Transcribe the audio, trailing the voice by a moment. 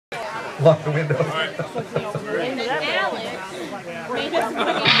Lock the window.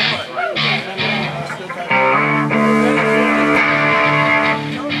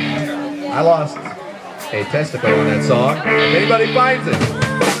 I lost a testicle in that song. If anybody finds it,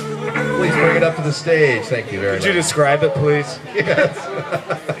 please bring it up to the stage. Thank you very much. Could you describe it, please? Yes.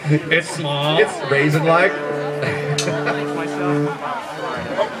 It's small. It's raisin-like.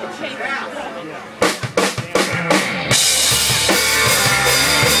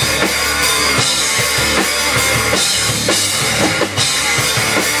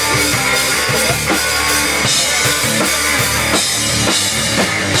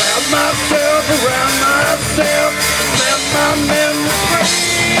 Around myself, let my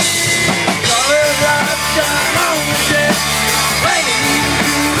memories color light shine on the deck, waiting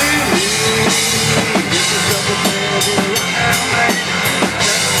to believe. This is double trouble around me.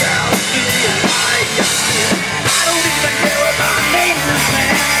 Just out here like I don't even care what my name is,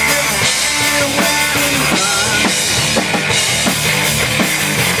 man. Just wasting time.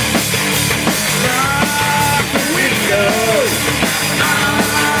 Knock the window.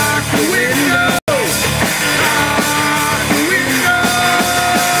 Knock the window.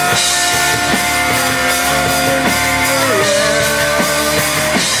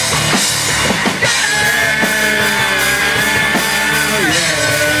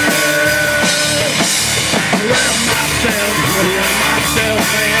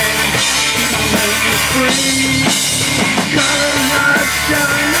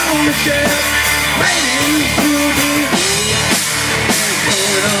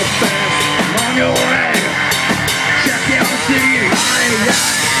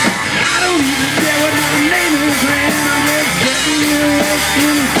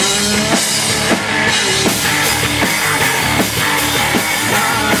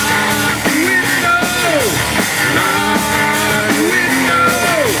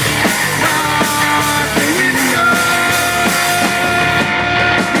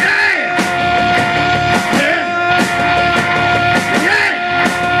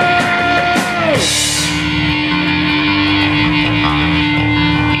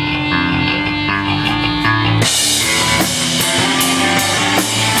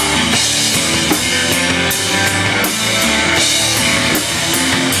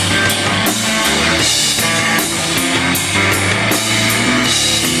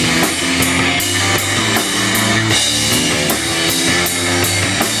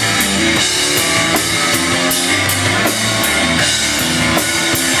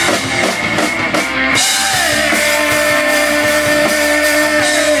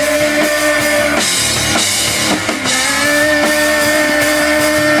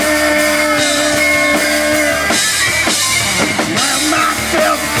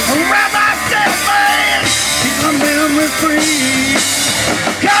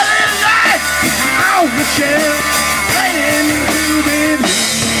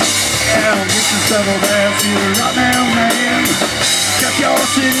 Double bass, you're right now, man. Got your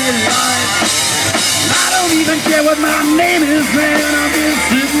city lights. I don't even care what my name is, man. I'm just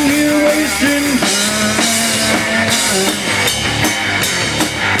sitting here wasting time.